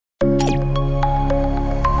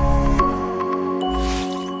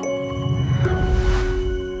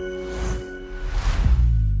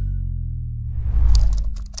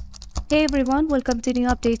Hey everyone, welcome to new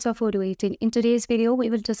updates of Odoo. In today's video, we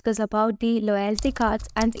will discuss about the loyalty cards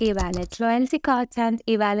and e-wallet. Loyalty cards and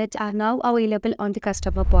e-wallet are now available on the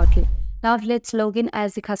customer portal. Now let's log in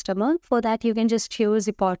as the customer. For that, you can just choose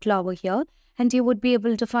the portal over here and you would be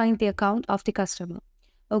able to find the account of the customer.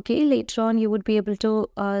 Okay, later on, you would be able to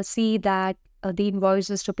see that the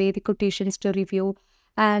invoices to pay, the quotations to review,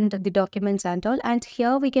 and the documents and all. And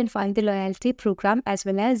here we can find the loyalty program as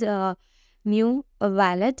well as new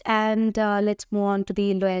wallet. And let's move on to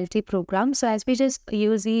the loyalty program. So as we just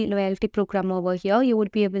use the loyalty program over here, you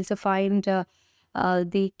would be able to find the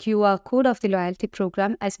QR code of the loyalty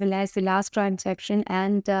program as well as the last transaction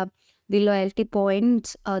and the loyalty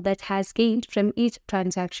points that has gained from each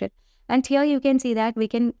transaction. And here you can see that we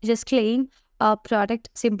can just claim a product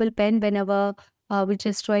symbol pen whenever we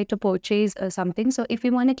just try to purchase something. So if we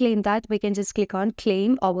want to claim that, we can just click on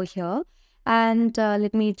claim over here. And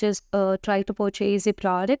let me just try to purchase a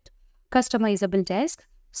product, customizable desk.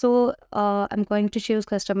 So I'm going to choose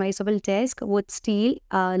customizable desk with steel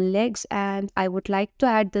legs, and I would like to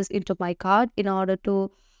add this into my cart. In order to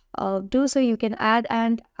do so, you can add,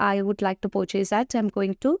 and I would like to purchase that. So I'm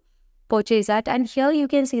going to purchase that, and here you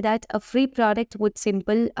can see that a free product with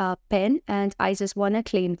simple pen, and I just want to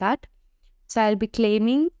claim that. So I'll be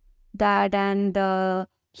claiming that, and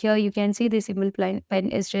here you can see the symbol pen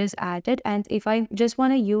is just added. And if I just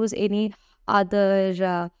want to use any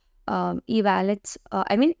other e-wallets,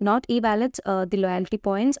 I mean not e-wallets, the loyalty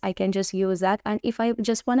points, I can just use that. And if I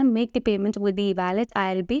just want to make the payment with the e-wallet,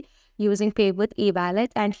 I'll be using pay with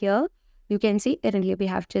e-wallet. And here you can see currently we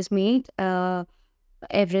have just made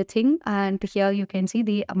everything, and here you can see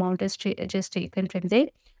the amount is just taken from there.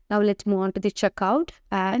 Now let's move on to the checkout,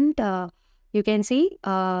 and you can see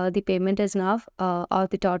the payment is now, or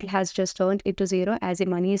the total has just turned into 0 as the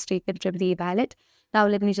money is taken from the wallet. Now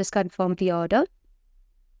let me just confirm the order.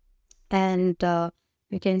 And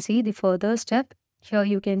you can see the further step. Here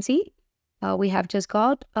you can see we have just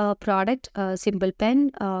got a product symbol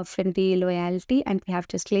pen from the loyalty, and we have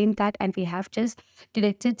just claimed that, and we have just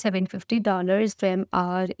deducted $750 from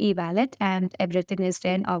our e-wallet, and everything is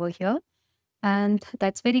done over here. And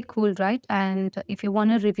that's very cool, right? And if you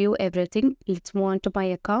want to review everything, let's move on to my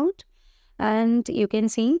account. And you can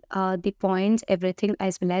see the points, everything,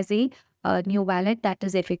 as well as the new wallet that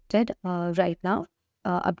is affected right now,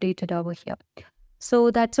 updated over here.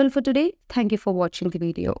 So that's all for today. Thank you for watching the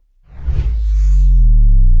video.